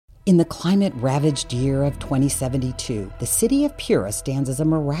In the climate-ravaged year of 2072, the city of Pura stands as a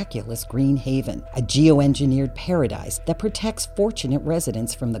miraculous green haven, a geoengineered paradise that protects fortunate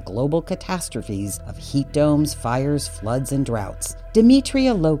residents from the global catastrophes of heat domes, fires, floods, and droughts.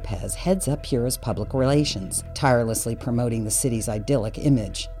 Demetria Lopez heads up Pura's public relations, tirelessly promoting the city's idyllic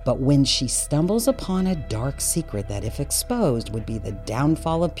image. But when she stumbles upon a dark secret that, if exposed, would be the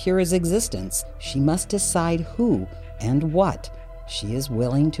downfall of Pura's existence, she must decide who and what she is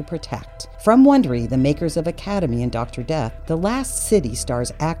willing to protect. From Wondery, the makers of Academy and Dr. Death, The Last City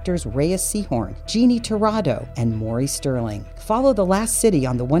stars actors Reyes Sehorn, Jeannie Torrado, and Maury Sterling. Follow The Last City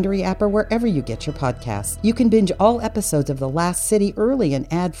on the Wondery app or wherever you get your podcasts. You can binge all episodes of The Last City early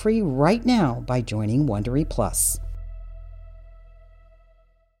and ad-free right now by joining Wondery Plus.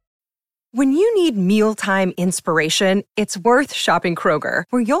 When you need mealtime inspiration, it's worth shopping Kroger,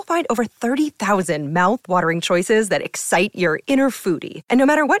 where you'll find over 30,000 mouth-watering choices that excite your inner foodie. And no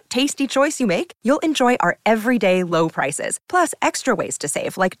matter what tasty choice you make, you'll enjoy our everyday low prices, plus extra ways to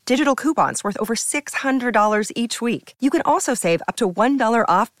save, like digital coupons worth over $600 each week. You can also save up to $1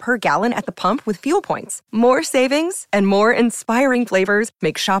 off per gallon at the pump with fuel points. More savings and more inspiring flavors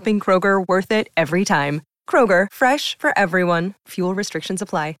make shopping Kroger worth it every time. Kroger, fresh for everyone. Fuel restrictions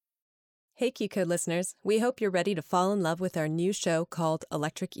apply. Hey, Q-Code listeners, we hope you're ready to fall in love with our new show called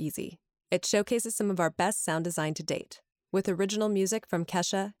Electric Easy. It showcases some of our best sound design to date. With original music from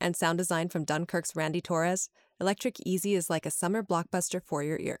Kesha and sound design from Dunkirk's Randy Torres, Electric Easy is like a summer blockbuster for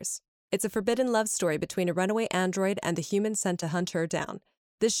your ears. It's a forbidden love story between a runaway android and the human sent to hunt her down.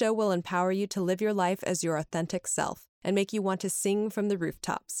 This show will empower you to live your life as your authentic self and make you want to sing from the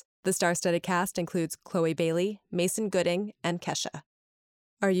rooftops. The star-studded cast includes Chloe Bailey, Mason Gooding, and Kesha.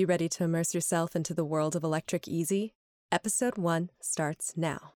 Are you ready to immerse yourself into the world of Electric Easy? Episode 1 starts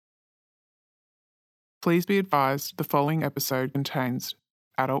now. Please be advised the following episode contains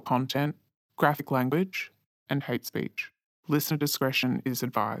adult content, graphic language, and hate speech. Listener discretion is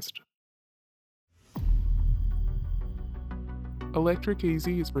advised. Electric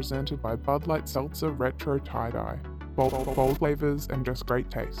Easy is presented by Bud Light Seltzer Retro Tie-Dye. Bold flavors and just great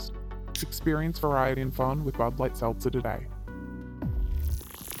taste. Experience variety and fun with Bud Light Seltzer today.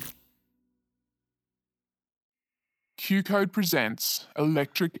 Q-Code presents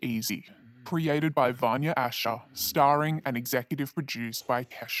Electric Easy, created by Vanya Asher, starring and executive produced by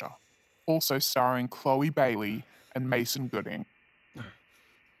Kesha. Also starring Chloe Bailey and Mason Gooding.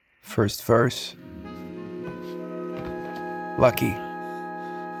 First verse. Lucky.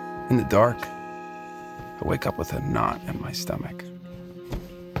 In the dark, I wake up with a knot in my stomach.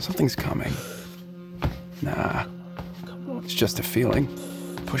 Something's coming. Nah, it's just a feeling.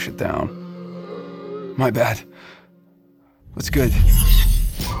 Push it down. My bad. What's good?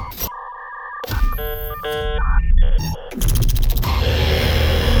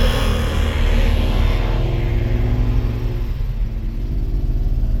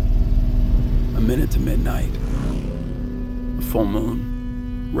 A minute to midnight. A full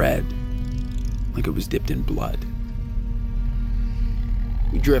moon. Red. Like it was dipped in blood.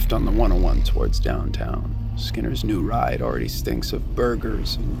 We drift on the 101 towards downtown. Skinner's new ride already stinks of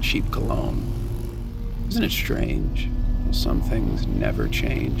burgers and cheap cologne. Isn't it strange? Some things never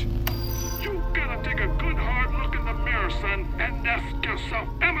change. You gotta take a good hard look in the mirror, son, and ask yourself,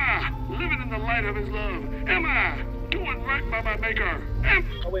 am I living in the light of his love? Am I doing right by my maker?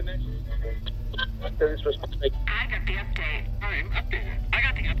 Oh, wait a minute. I got the update. I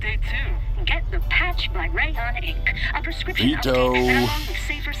got the update too. Get the Patch by Rayon Ink. A prescription Benito. update that, along with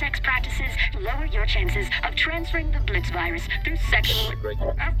safer sex practices, lower your chances of transferring the Blitz virus through sexual...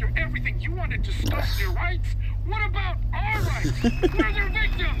 After everything you wanted to discuss your rights, what about our rights? We're your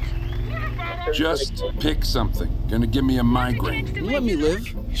victims. What about our... Just pick something. Gonna give me a migraine. Let me live.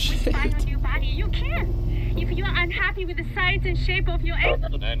 Shit. Find a new body, you can. If you are unhappy with the size and shape of your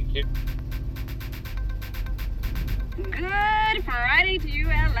egg... Good Friday to you,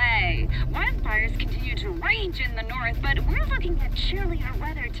 LA. Wildfires continue to rage in the north, but we're looking at chillier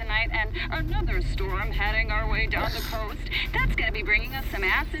weather tonight and another storm heading our way down the coast. That's gonna be bringing us some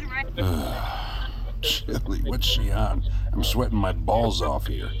acid rain. Chilly, what's she on? I'm sweating my balls off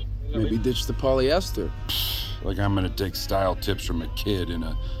here. Maybe ditch the polyester. Like I'm gonna take style tips from a kid in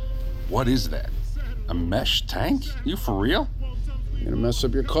a... What is that? A mesh tank? You for real? You're gonna mess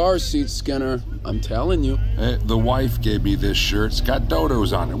up your car seat, Skinner. I'm telling you. The wife gave me this shirt. It's got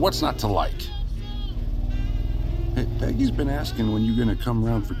dodos on it. What's not to like? Hey, Peggy's been asking when you gonna come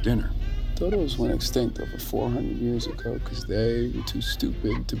around for dinner. Dodos went extinct over 400 years ago because they were too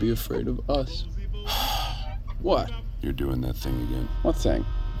stupid to be afraid of us. What? You're doing that thing again. What thing?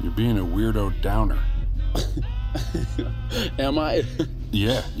 You're being a weirdo downer. Am I?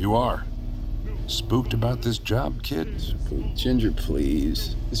 Yeah, you are. Spooked about this job, kid? Ginger,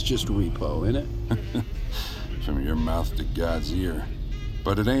 please. It's just repo, innit? From your mouth to God's ear.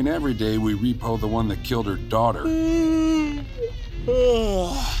 But it ain't every day we repo the one that killed her daughter.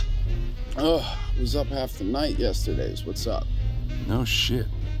 Was up half the night yesterday's. What's up? No shit.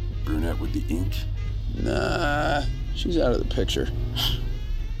 Brunette with the ink? Nah, she's out of the picture.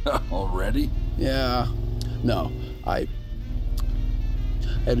 Already? Yeah. No, I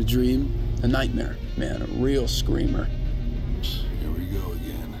had a dream, a nightmare, man, a real screamer. Here we go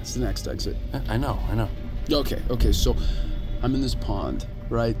again. It's the next exit. I know. Okay, so I'm in this pond,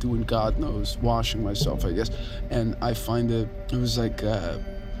 right, doing God knows, washing myself, I guess, and I find it was like a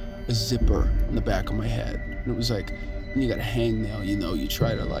zipper on the back of my head. And it was like, when you got a hangnail, you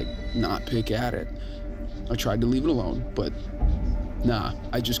try to, like, not pick at it. I tried to leave it alone, but nah,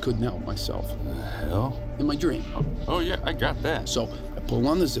 I just couldn't help myself. The hell? In my dream. Oh yeah, I got that. So I pull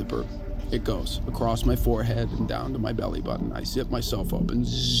on the zipper, it goes across my forehead and down to my belly button. I zip myself up and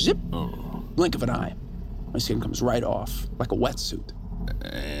zip, blink of an eye. My skin comes right off, like a wetsuit.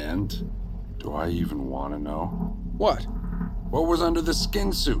 And? Do I even want to know? What? What was under the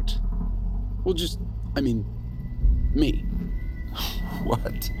skin suit? Well, me.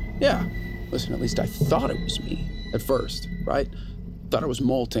 What? Yeah. Listen, at least I thought it was me at first, right? Thought I was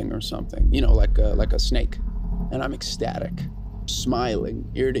molting or something, like a snake. And I'm ecstatic, smiling,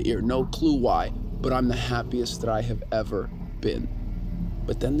 ear to ear, no clue why, but I'm the happiest that I have ever been.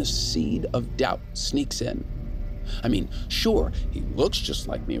 But then the seed of doubt sneaks in. Sure, he looks just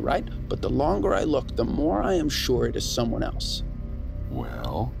like me, right? But the longer I look, the more I am sure it is someone else.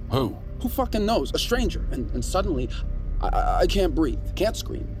 Well, who? Who fucking knows? A stranger. And suddenly, I can't breathe, can't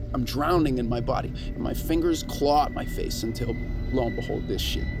scream. I'm drowning in my body, and my fingers claw at my face until, lo and behold, this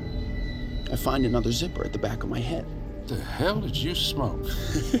shit. I find another zipper at the back of my head. The hell did you smoke?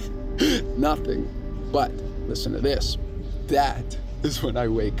 Nothing. But listen to this. That is when I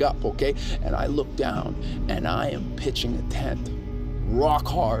wake up, okay? And I look down, and I am pitching a tent. Rock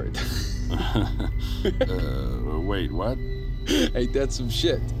hard. Wait, what? Ain't that some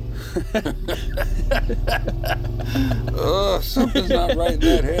shit? Something's not right in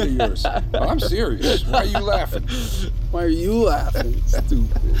that head of yours. I'm serious. Why are you laughing? Why are you laughing,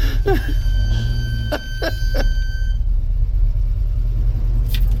 stupid?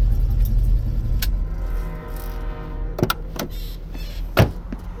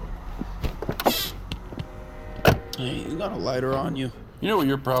 Hey, you got a lighter on you? You know what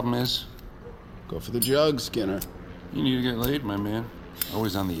your problem is? Go for the jug, Skinner. You need to get laid, my man.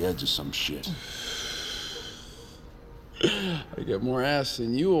 Always on the edge of some shit. I get more ass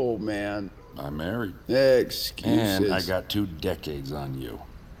than you, old man. I'm married. Excuses. And I got 2 decades on you.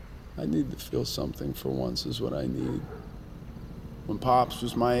 I need to feel something for once is what I need. When Pops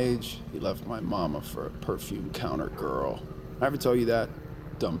was my age, he left my mama for a perfume counter girl. I ever tell you that?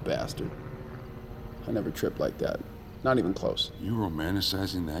 Dumb bastard. I never tripped like that. Not even close. You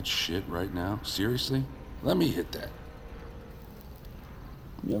romanticizing that shit right now? Seriously? Let me hit that.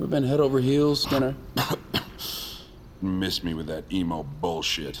 You ever been head over heels, Skinner? Miss me with that emo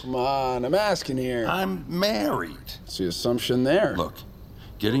bullshit. Come on, I'm asking here. I'm married. It's the assumption there. Look,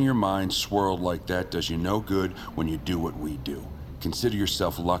 getting your mind swirled like that does you no good when you do what we do. Consider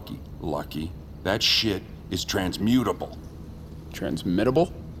yourself lucky. Lucky. That shit is transmutable.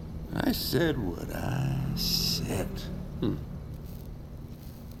 Transmittable? I said what I said.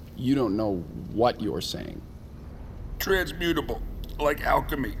 You don't know what you're saying. Transmutable. Like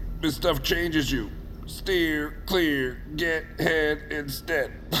alchemy. This stuff changes you. Steer, clear, get head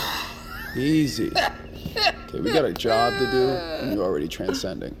instead. Easy. Okay, we got a job to do, and you're already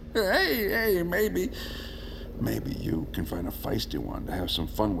transcending. Hey, maybe you can find a feisty one to have some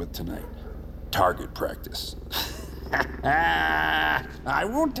fun with tonight. Target practice. I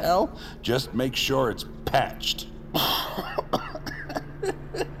won't tell. Just make sure it's patched.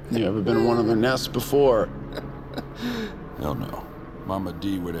 You ever been in one of the nests before? Hell no. Mama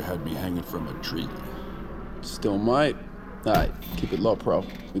D would have had me hanging from a tree. Still might. All right, keep it low pro.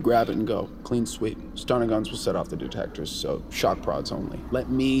 We grab it and go. Clean sweep. Stunner guns will set off the detectors, so shock prods only. Let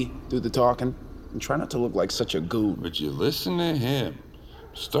me do the talking, and try not to look like such a goon. But you listen to him.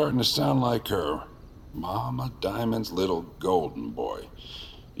 Starting to sound like her. Mama Diamond's little golden boy.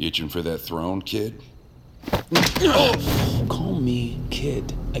 Itching for that throne, kid? Call me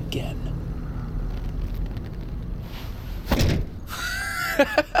kid again.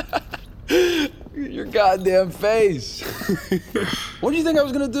 Your goddamn face. What do you think I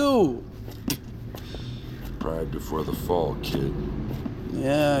was gonna do? Pride before the fall, kid.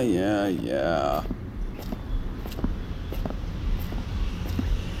 Yeah.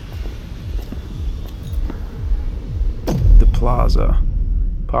 Plaza.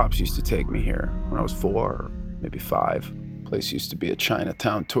 Pops used to take me here when I was 4 or maybe 5. Place used to be a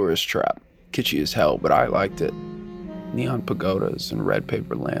Chinatown tourist trap. Kitschy as hell, but I liked it. Neon pagodas and red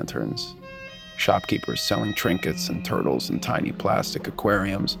paper lanterns. Shopkeepers selling trinkets and turtles in tiny plastic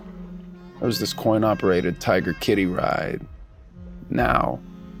aquariums. There was this coin-operated Tiger Kitty ride. Now,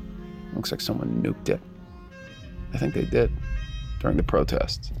 looks like someone nuked it. I think they did, during the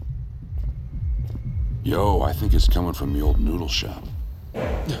protests. Yo, I think it's coming from the old noodle shop.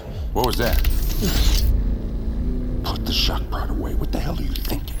 What was that? Put the shock prod away. What the hell are you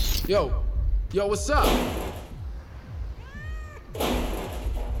thinking? Yo, what's up?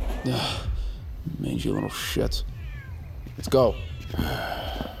 Mangy little shits. Let's go.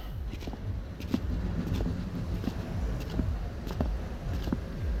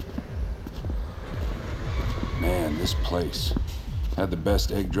 Man, this place had the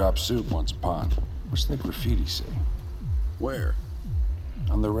best egg drop soup once upon. What's that graffiti say? Where?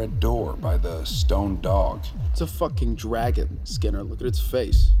 On the red door by the stone dog. It's a fucking dragon, Skinner. Look at its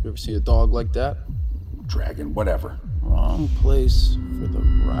face. You ever see a dog like that? Dragon, whatever. Wrong place for the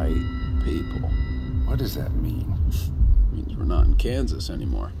right people. What does that mean? Means we're not in Kansas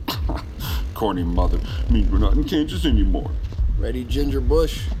anymore. Corny mother. Means we're not in Kansas anymore. Ready, Ginger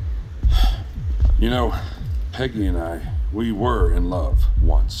Bush? You know, Peggy and I, we were in love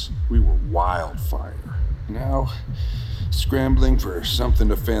once. We were wildfire. Now, scrambling for something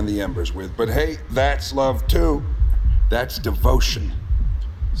to fan the embers with. But hey, that's love too. That's devotion.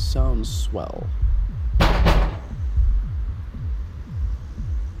 Sounds swell.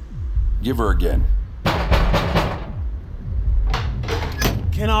 Give her again.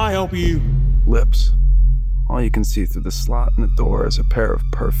 Can I help you? Lips. All you can see through the slot in the door is a pair of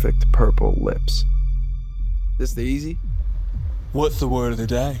perfect purple lips. This the easy? What's the word of the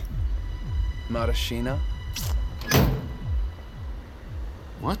day? Marashina?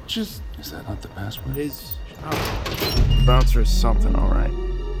 What just... Is that not the password? It is. Bouncer is something, all right.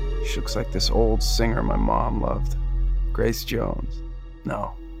 She looks like this old singer my mom loved. Grace Jones.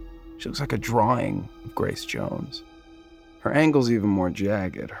 No. She looks like a drawing of Grace Jones. Her angle's even more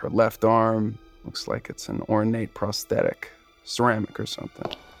jagged. Her left arm looks like it's an ornate prosthetic, ceramic or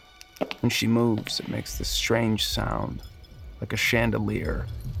something. When she moves, it makes this strange sound, like a chandelier.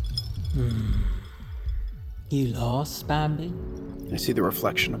 You lost, Bambi? I see the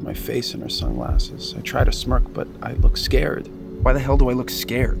reflection of my face in her sunglasses. I try to smirk, but I look scared. Why the hell do I look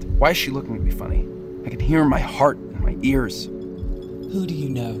scared? Why is she looking at me funny? I can hear my heart in my ears. Who do you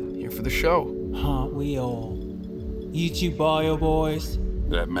know? Here for the show. Aren't we all? You two bio boys?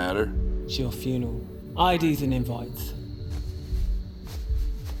 That matter? It's your funeral. IDs and invites.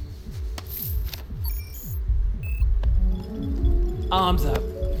 Arms up.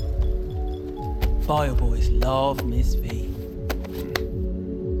 Bio boys love Miss V.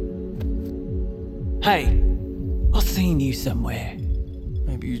 Hey, I've seen you somewhere.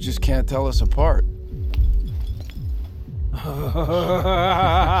 Maybe you just can't tell us apart.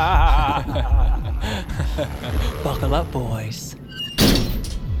 Buckle up, boys.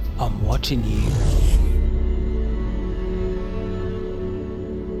 I'm watching you.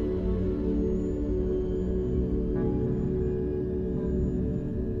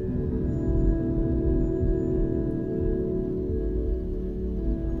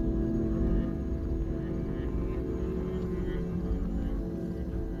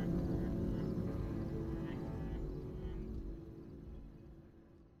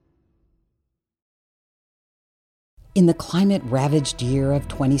 In the climate-ravaged year of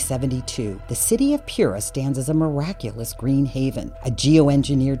 2072, the city of Pura stands as a miraculous green haven, a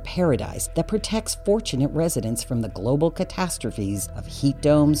geoengineered paradise that protects fortunate residents from the global catastrophes of heat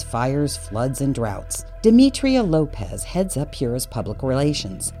domes, fires, floods, and droughts. Demetria Lopez heads up Pura's public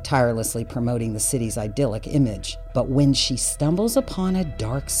relations, tirelessly promoting the city's idyllic image. But when she stumbles upon a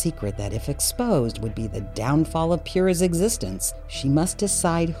dark secret that, if exposed, would be the downfall of Pura's existence, she must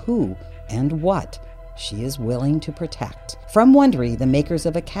decide who and what she is willing to protect. From Wondery, the makers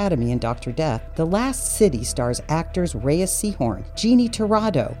of Academy and Dr. Death, The Last City stars actors Reyes Sehorn, Jeannie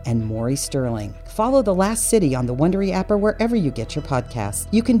Torrado, and Maury Sterling. Follow The Last City on the Wondery app or wherever you get your podcasts.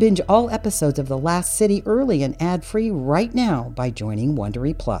 You can binge all episodes of The Last City early and ad-free right now by joining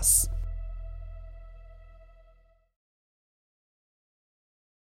Wondery Plus.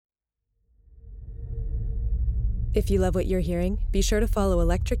 If you love what you're hearing, be sure to follow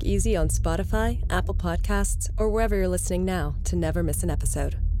Electric Easy on Spotify, Apple Podcasts, or wherever you're listening now to never miss an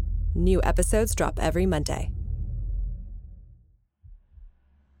episode. New episodes drop every Monday.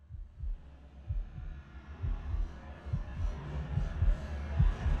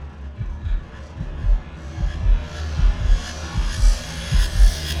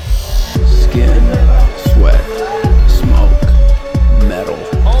 Skin, sweat, smoke, metal.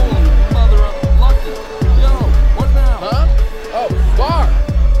 Holy mother of lucky. Yo, what now? Huh? Oh, bar!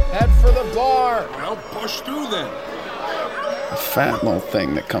 Head for the bar! Well, push through then. A fat little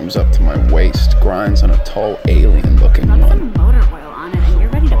thing that comes up to my waist grinds on a tall alien-looking one. Motor oil on it and you're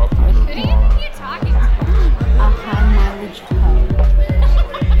ready to push. Who are you talking to? A high-mileage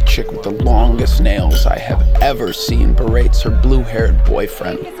hoe. Chick with the longest nails I have ever seen berates her blue-haired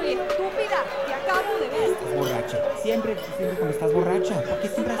boyfriend.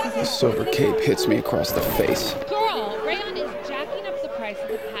 The silver cape hits me across the face. Girl, Rayon is jacking up the price of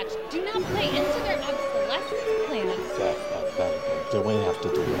the patch. Do not play into their obsolescence plans. Do we have to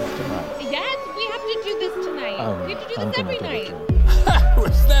do this tonight? Yes, we have to do this tonight. We have to do this every night.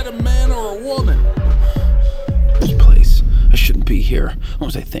 Was that a man or a woman? This place. I shouldn't be here. What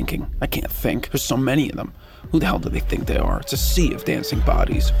was I thinking? I can't think. There's so many of them. Who the hell do they think they are? It's a sea of dancing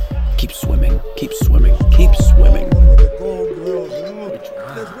bodies. Keep swimming. Keep swimming. Keep swimming.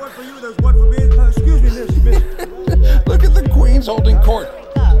 There's one for you, there's one for me. Excuse me, miss. Look at the queens holding court.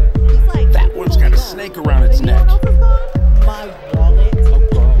 That one's got a snake around its neck. My wallet. Oh,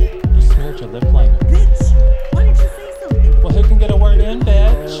 girl, you smeared your lip liner. Bitch, why didn't you say something? Well, who can get a word in,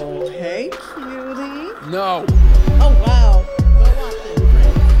 bitch? Oh, hey, cutie. No. Oh, wow. Go watch it,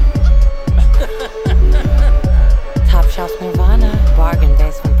 Top Shelf Nirvana, bargain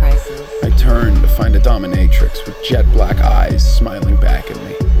basement prices. I turn to find a dominatrix with jet black eyes smiling back at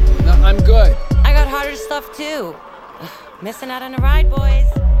me. No, I'm good. I got harder stuff too. Missing out on a ride, boys.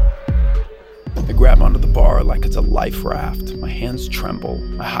 I grab onto the bar like it's a life raft. My hands tremble.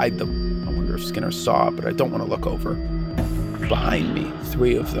 I hide them. I wonder if Skinner saw, but I don't want to look over. Behind me,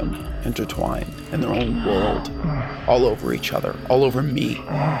 3 of them, intertwined in their own world. All over each other. All over me.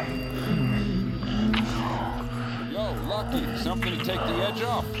 Yo, Lucky, something to take the edge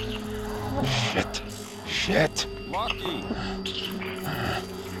off. Shit. Lucky.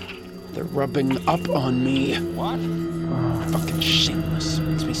 They're rubbing up on me. What? Fucking shameless.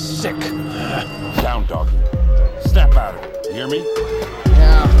 Makes me sick. Down, doggy. Snap out of it. You hear me?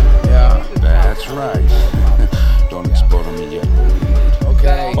 Yeah. That's right. Don't explode on me yet.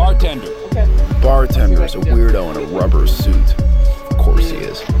 Okay. Bartender. Bartender's a weirdo in a rubber suit. Of course he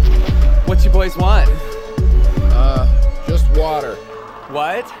is. What you boys want? Just water.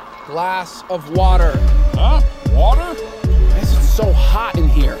 What? Glass of water. Huh? Water? Why is it so hot in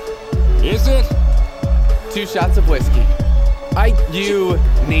here? Is it? 2 shots of whiskey. You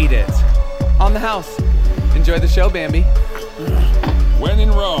need it. On the house. Enjoy the show, Bambi. When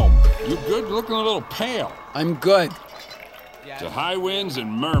in Rome. You good? Looking a little pale. I'm good. To high winds and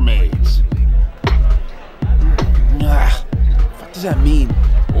mermaids. What does that mean?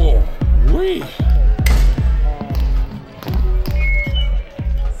 Oh, wee.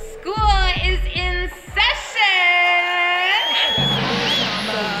 School is in session!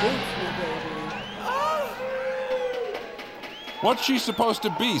 What's she supposed to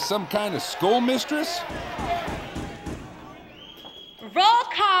be? Some kind of schoolmistress? Roll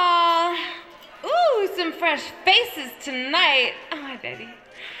call! Ooh, some fresh faces tonight. Oh, my baby.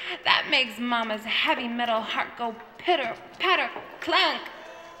 That makes Mama's heavy metal heart go pitter, patter, clunk.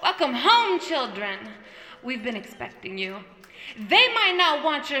 Welcome home, children. We've been expecting you. They might not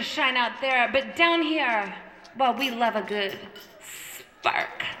want your shine out there, but down here, well, we love a good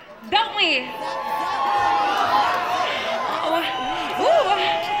spark, don't we?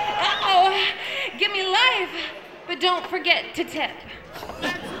 Give me life, but don't forget to tip.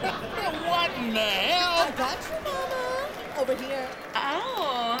 What in the hell? I got you, Mama. Over here.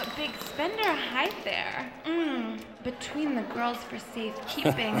 Oh, big spender hide there. Between the girls for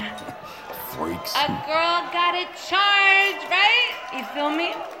safekeeping. Freaks. A girl got a charge, right? You feel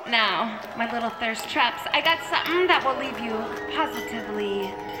me? Now, my little thirst traps, I got something that will leave you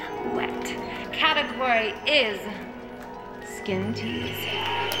positively wet. Category is skin tease.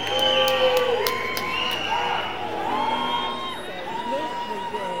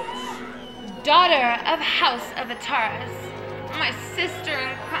 Daughter of House of Ataras, my sister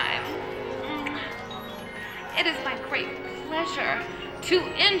in crime. It is my great pleasure to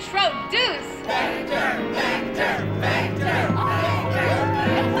introduce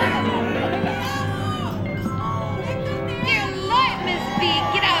Dear Lord, Miss B,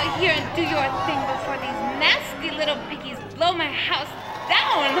 get out here and do your thing before these nasty little piggies blow my house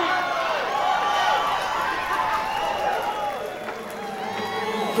down.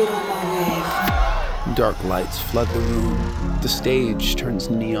 Dark lights flood the room. The stage turns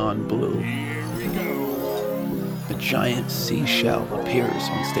neon blue. A giant seashell appears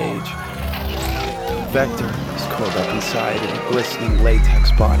on stage. Vector is curled up inside in a glistening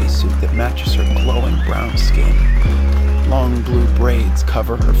latex bodysuit that matches her glowing brown skin. Long blue braids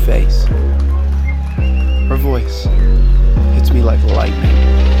cover her face. Her voice hits me like lightning.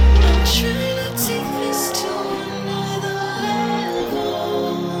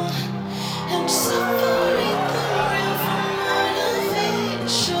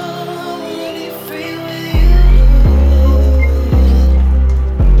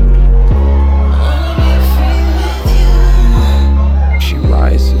 She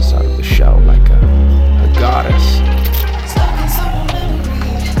rises out of the shell like a goddess.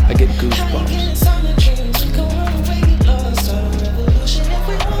 I get goosebumps.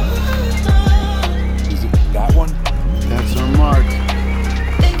 Is it that one? That's her mark.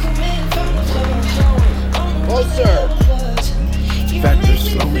 Closer! Vector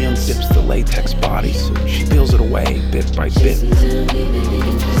slowly unzips the latex bodysuit. She peels it away bit by bit.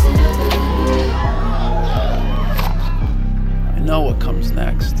 I know what comes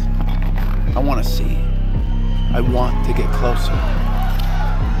next. I want to see. I want to get closer.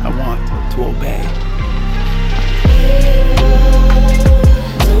 I want to obey.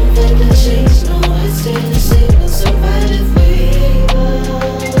 Don't let the change, no, I stay the same, we'll survive if we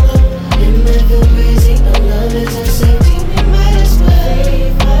it might feel crazy, but love is our safety, we might as well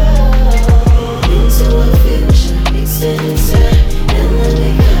into our future, extend inside, and let the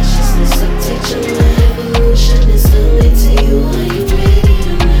consciousness uptake your mind. Evolution is only to you, are you ready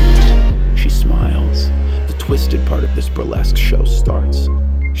or not? She smiles. The twisted part of this burlesque show starts.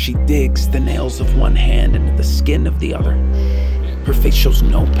 She digs the nails of one hand into the skin of the other. Her face shows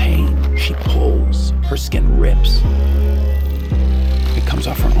no pain. She pulls. Her skin rips. It comes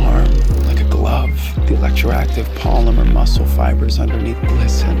off her arm like a glove. The electroactive polymer muscle fibers underneath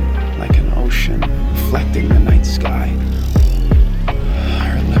glisten like an ocean reflecting the night sky.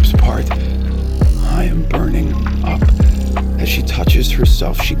 Her lips part. I am burning up. As she touches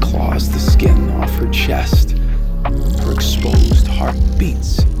herself, she claws the skin off her chest. Her exposed heart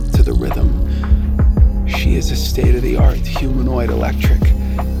beats to the rhythm. She is a state-of-the-art humanoid electric.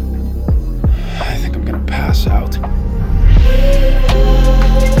 I think I'm gonna pass out.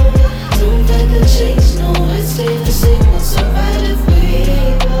 Don't let the change, no, I stay the same, we'll survive if we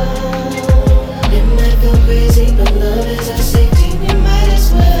it might feel crazy, but love is our safety, we might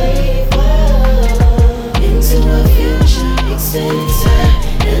as well into our future, extend inside,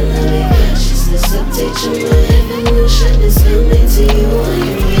 and let the consciousness update your mind. Evolution is only to you, are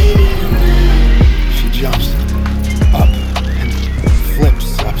you ready or not? She jumps up and flips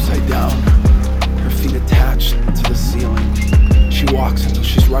upside down, her feet attached to the ceiling. She walks until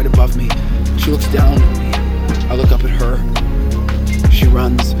she's right above me. She looks down at me. I look up at her. She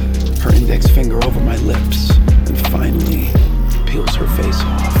runs her index finger over my lips and finally peels her face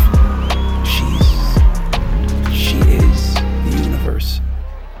off. She is the universe.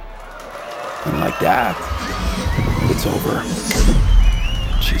 And like that, it's over.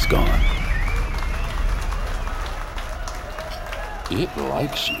 She's gone. It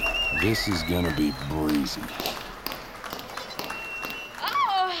likes you. This is gonna be breezy.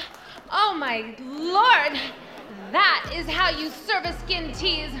 Oh my lord! That is how you serve a skin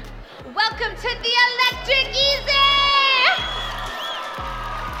tease. Welcome to the Electric Easy!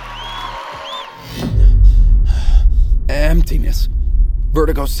 Emptiness.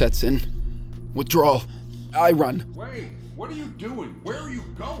 Vertigo sets in. Withdrawal. I run. Wait, what are you doing? Where are you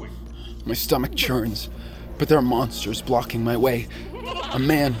going? My stomach churns, but there are monsters blocking my way. A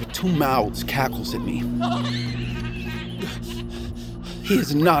man with two mouths cackles at me. He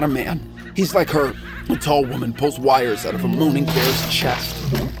is not a man. He's like her. A tall woman pulls wires out of a mooning bear's chest.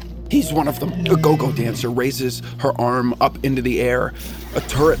 He's one of them. A go-go dancer raises her arm up into the air. A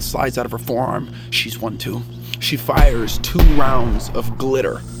turret slides out of her forearm. She's one too. She fires 2 rounds of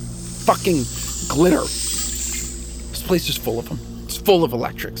glitter. Fucking glitter. This place is full of them. It's full of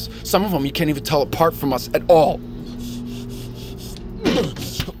electrics. Some of them you can't even tell apart from us at all.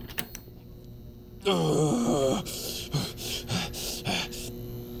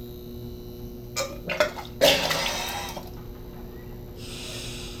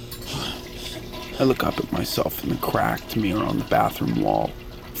 I look up at myself in the cracked mirror on the bathroom wall.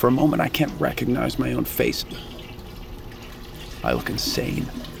 For a moment, I can't recognize my own face. I look insane.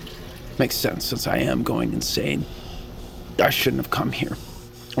 Makes sense since I am going insane. I shouldn't have come here.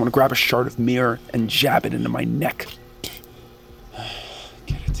 I want to grab a shard of mirror and jab it into my neck.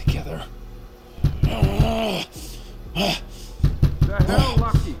 Get it together. The hell,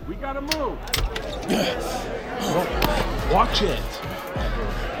 Lucky? We gotta move. Watch it.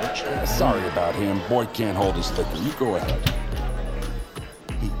 Sorry about him. Boy can't hold his liquor. You go ahead.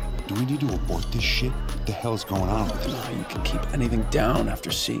 Do we need to abort this shit? What the hell is going on with you? You can keep anything down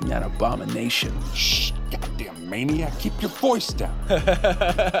after seeing that abomination. Shh, goddamn maniac, keep your voice down.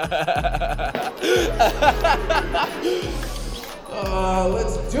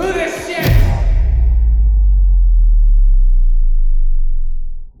 Let's do this shit!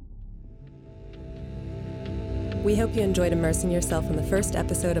 We hope you enjoyed immersing yourself in the first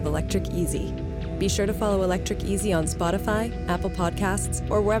episode of Electric Easy. Be sure to follow Electric Easy on Spotify, Apple Podcasts,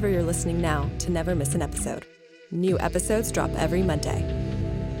 or wherever you're listening now to never miss an episode. New episodes drop every Monday.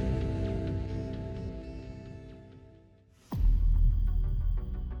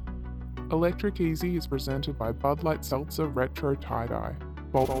 Electric Easy is presented by Bud Light Seltzer Retro Tie-Dye.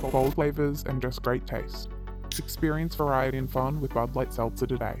 Bold flavors and just great taste. Experience variety and fun with Bud Light Seltzer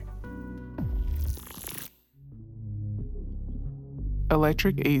today.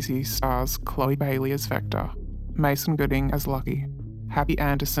 Electric Easy stars Chloe Bailey as Vector, Mason Gooding as Lucky, Happy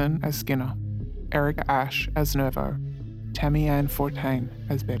Anderson as Skinner, Erica Ash as Nervo, Tammy Ann Fortain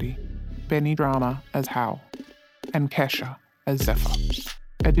as Betty, Benny Drama as Hal, and Kesha as Zephyr.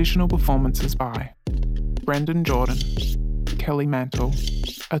 Additional performances by Brendan Jordan, Kelly Mantle,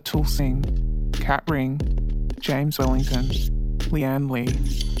 Atul Singh, Kat Ring, James Wellington, Leanne Lee,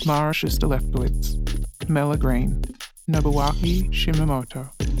 Mara Schuster-Lefkowitz, Mela Green, Nobuaki Shimamoto,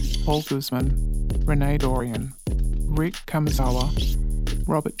 Paul Guzman, Renee Dorian, Rick Kamizawa,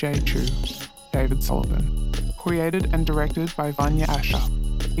 Robert J. Chu, David Sullivan. Created and directed by Vanya Asher.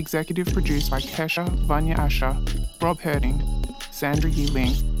 Executive produced by Kesha, Vanya Asher, Rob Herding, Sandra Yi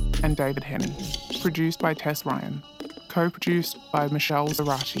Ling, and David Henning. Produced by Tess Ryan. Co-produced by Michelle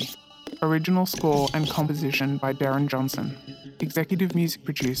Zarati. Original score and composition by Darren Johnson. Executive music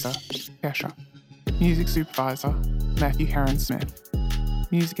producer, Kesha. Music supervisor, Matthew Heron-Smith.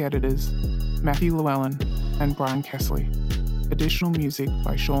 Music editors, Matthew Llewellyn and Brian Kessley. Additional music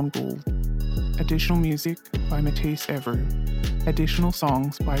by Sean Gould. Additional music by Matisse Evru. Additional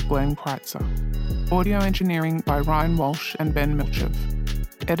songs by Glenn Kreitzer. Audio engineering by Ryan Walsh and Ben Milchev.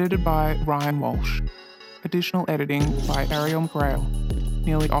 Edited by Ryan Walsh. Additional editing by Ariel McGrail,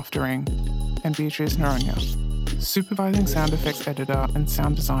 Neely Oftering, and Beatrice Noronha. Supervising sound effects editor and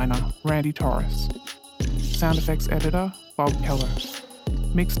sound designer, Randy Torres. Sound effects editor, Bob Keller.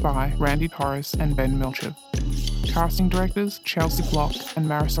 Mixed by Randy Torres and Ben Milchev. Casting directors, Chelsea Block and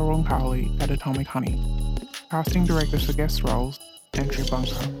Marisol Roncalli at Atomic Honey. Casting director for guest roles, Andrew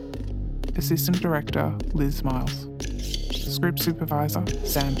Bunker. Assistant director, Liz Miles. Script supervisor,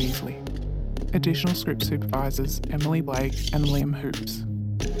 Sam Beasley. Additional script supervisors, Emily Blake and Liam Hoops.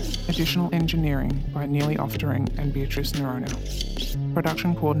 Additional engineering by Neely Oftering and Beatrice Noronha.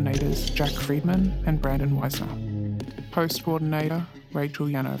 Production coordinators, Jack Friedman and Brandon Weisner. Post coordinator, Rachel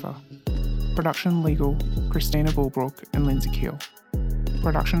Yanova. Production legal, Christina Bulbrook and Lindsay Keel.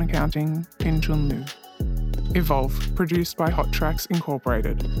 Production accounting, Pin Chun Liu. Evolve, produced by Hot Tracks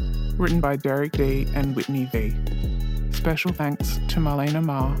Incorporated. Written by Derek D. and Whitney V. Special thanks to Marlena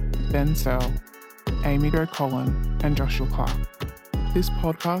Ma, Ben Sell, Amy Go Collin, and Joshua Clark. This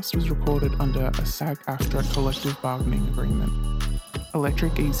podcast was recorded under a SAG-AFTRA collective bargaining agreement.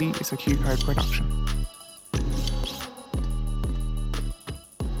 Electric Easy is a Q-Code production.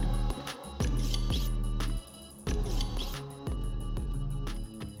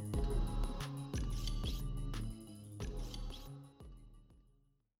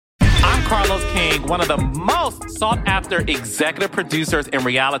 Carlos King, one of the most sought-after executive producers in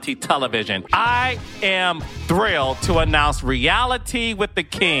reality television. I am thrilled to announce Reality with the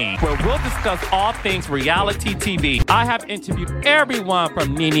King, where we'll discuss all things reality TV. I have interviewed everyone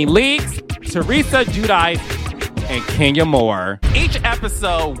from Nene Leakes, Teresa Giudice, and Kenya Moore. Each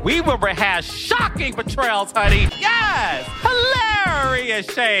episode, we will rehash shocking portrayals, honey. Yes!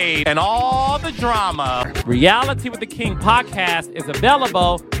 Hilarious shade and all the drama. Reality with the King podcast is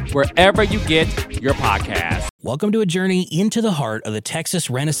available wherever you get your podcast. Welcome to a journey into the heart of the Texas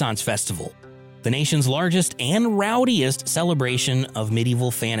Renaissance Festival, the nation's largest and rowdiest celebration of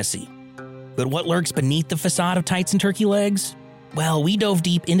medieval fantasy. But what lurks beneath the facade of tights and turkey legs? Well, we dove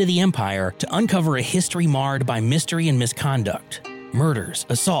deep into the empire to uncover a history marred by mystery and misconduct, murders,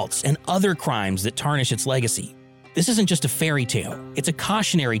 assaults, and other crimes that tarnish its legacy. This isn't just a fairy tale, it's a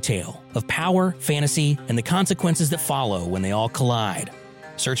cautionary tale of power, fantasy, and the consequences that follow when they all collide.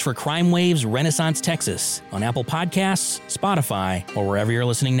 Search for Crime Waves Renaissance Texas on Apple Podcasts, Spotify, or wherever you're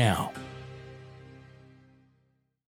listening now.